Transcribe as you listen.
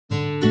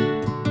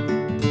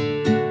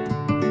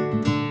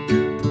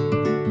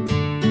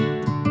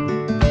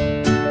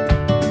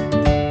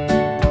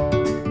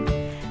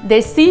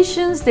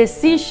Decisions,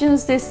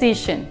 decisions,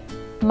 decision.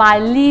 My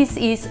lease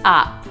is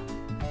up.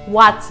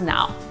 What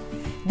now?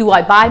 Do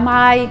I buy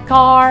my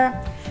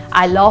car?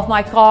 I love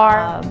my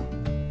car,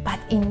 but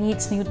it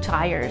needs new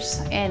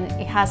tires and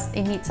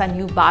it needs a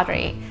new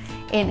battery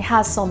and it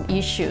has some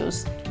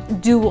issues.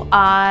 Do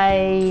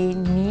I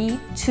need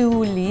to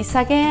lease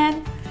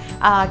again?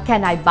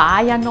 Can I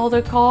buy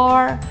another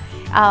car?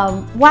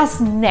 What's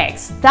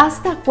next? That's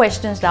the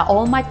questions that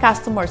all my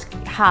customers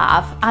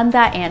have at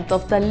the end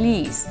of the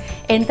lease.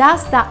 And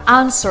that's the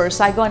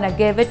answers I'm gonna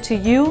give it to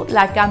you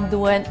like I'm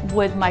doing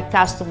with my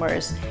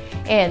customers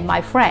and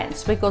my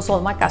friends, because all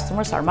my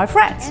customers are my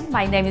friends. And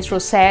my name is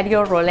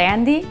Rosario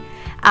Rolandi.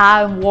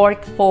 I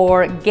work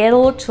for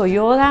Gettel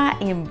Toyota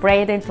in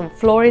Bradenton,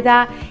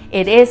 Florida.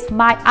 It is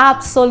my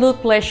absolute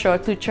pleasure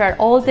to share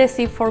all this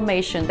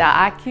information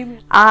that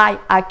I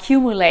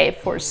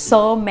accumulate for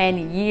so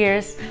many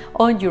years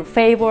on your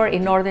favor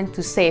in order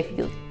to save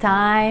you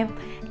time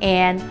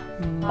and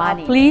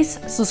money. Please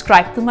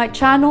subscribe to my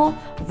channel,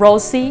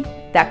 Rosie,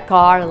 the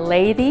Car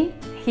Lady.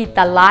 Hit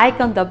the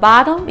like on the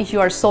bottom if you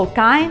are so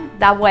kind.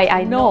 That way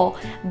I know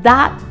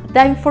that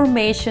the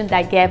information that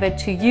I gave it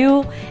to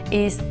you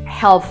is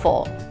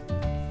helpful.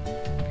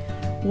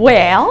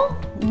 Well,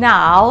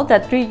 now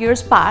that 3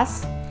 years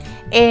pass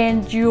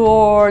and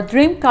your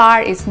dream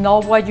car is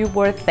not what you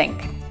were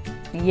thinking.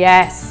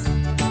 Yes.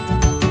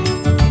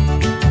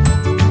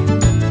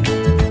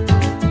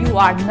 You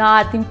are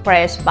not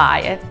impressed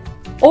by it,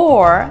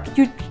 or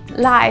your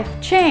life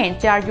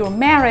changed, or you're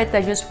married, or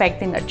you're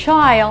expecting a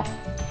child,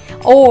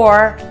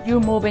 or you're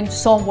moving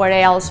somewhere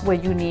else where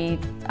you need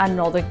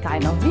another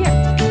kind of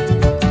vehicle.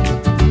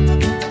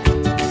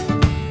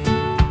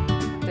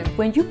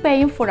 When you're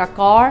paying for a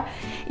car,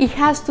 it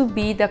has to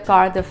be the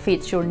car that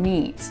fits your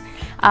needs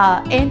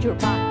and your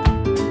budget.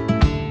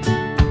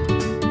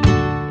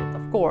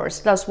 Of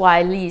course, that's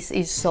why lease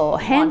is so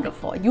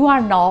wonderful. You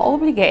are not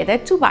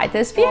obligated to buy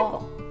this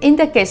vehicle. In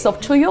the case of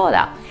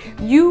Toyota,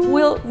 you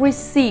will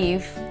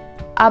receive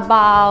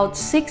about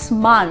 6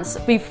 months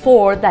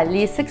before the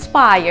lease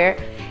expires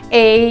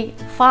a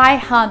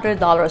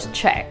 $500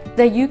 check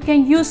that you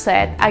can use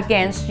it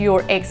against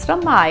your extra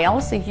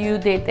miles if you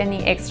did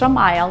any extra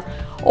miles,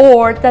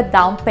 or the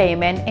down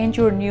payment in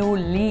your new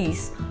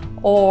lease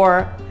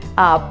or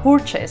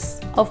purchase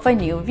of a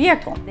new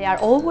vehicle. There are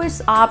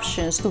always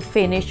options to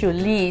finish your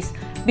lease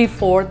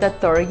before the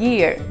 3rd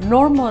year.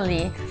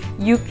 Normally,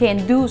 you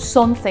can do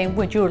something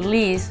with your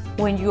lease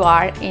when you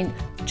are in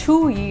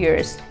 2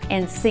 years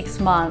and 6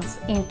 months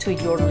into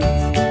your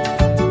lease.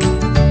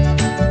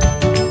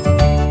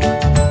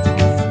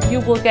 You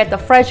will get a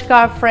fresh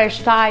car,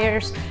 fresh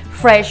tires,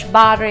 fresh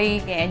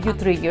battery, and your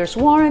 3 years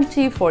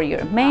warranty for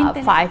your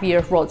maintenance, 5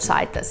 years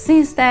roadside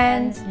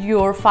assistance,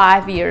 your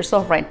 5 years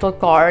of rental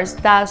cars.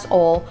 That's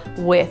all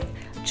with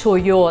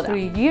Toyota.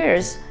 3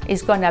 years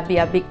is gonna be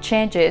a big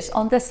changes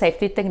on the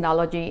safety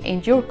technology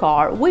in your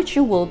car, which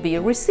you will be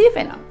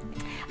receiving.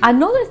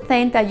 Another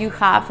thing that you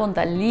have on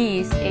the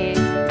lease is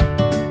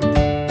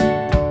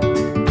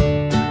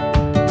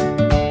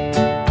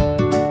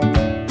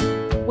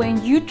when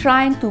you're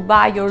trying to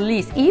buy your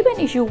lease, even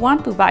if you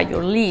want to buy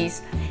your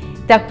lease,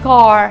 the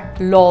car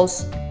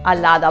lost a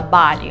lot of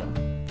value.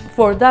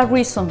 For that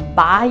reason,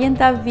 buying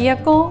that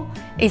vehicle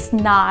is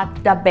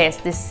not the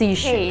best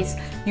decision.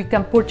 You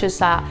can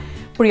purchase a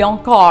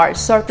pre-owned car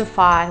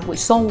certified with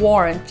some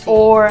warranty,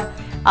 or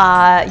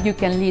you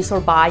can lease or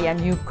buy a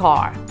new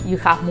car. You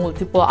have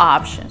multiple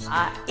options.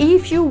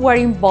 If you were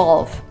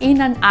involved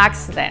in an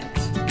accident,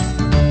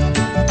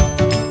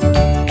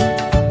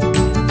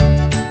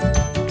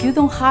 you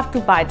don't have to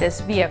buy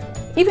this vehicle.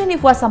 Even if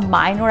it was a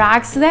minor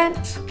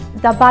accident,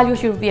 the value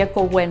of your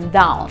vehicle went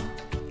down,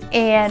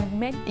 and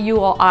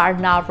you are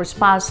now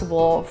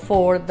responsible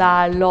for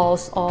the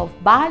loss of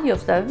value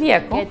of the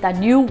vehicle. Get a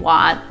new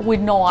one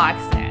with no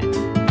accident.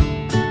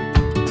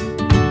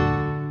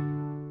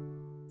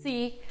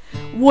 See,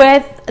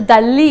 with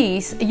the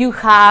lease, you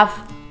have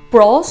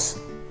pros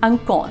and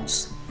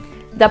cons.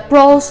 The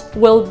pros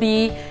will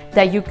be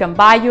that you can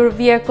buy your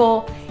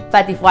vehicle,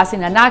 but if it was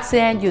in an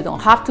accident, you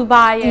don't have to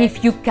buy it.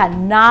 If you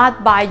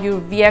cannot buy your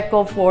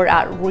vehicle for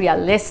a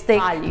realistic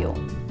value,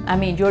 I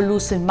mean, you're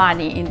losing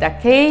money in that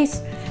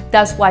case.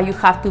 That's why you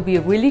have to be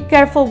really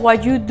careful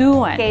what you're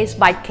doing, case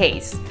by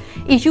case.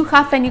 If you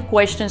have any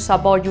questions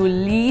about your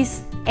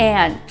lease,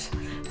 and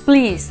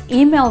please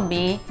email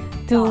me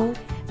to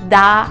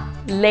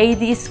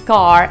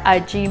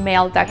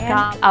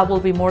theladiescar@gmail.com. I will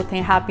be more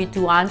than happy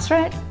to answer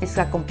it. It's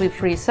a complete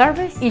free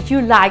service. If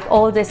you like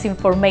all this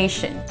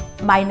information,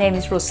 my name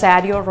is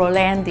Rosario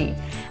Rolandi.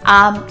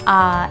 I'm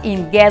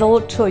in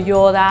Gettel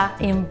Toyota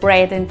in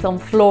Bradenton,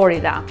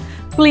 Florida.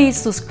 Please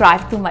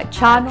subscribe to my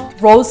channel,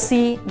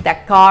 Rosie, the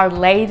Car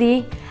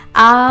Lady.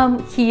 I'm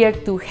here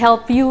to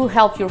help you,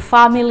 help your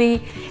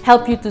family,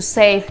 help you to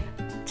save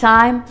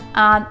time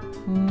and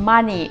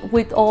money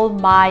with all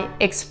my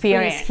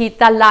experience. Please hit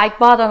the like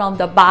button on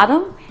the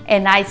bottom,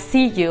 and I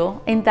see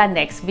you in the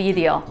next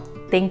video.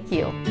 Thank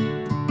you.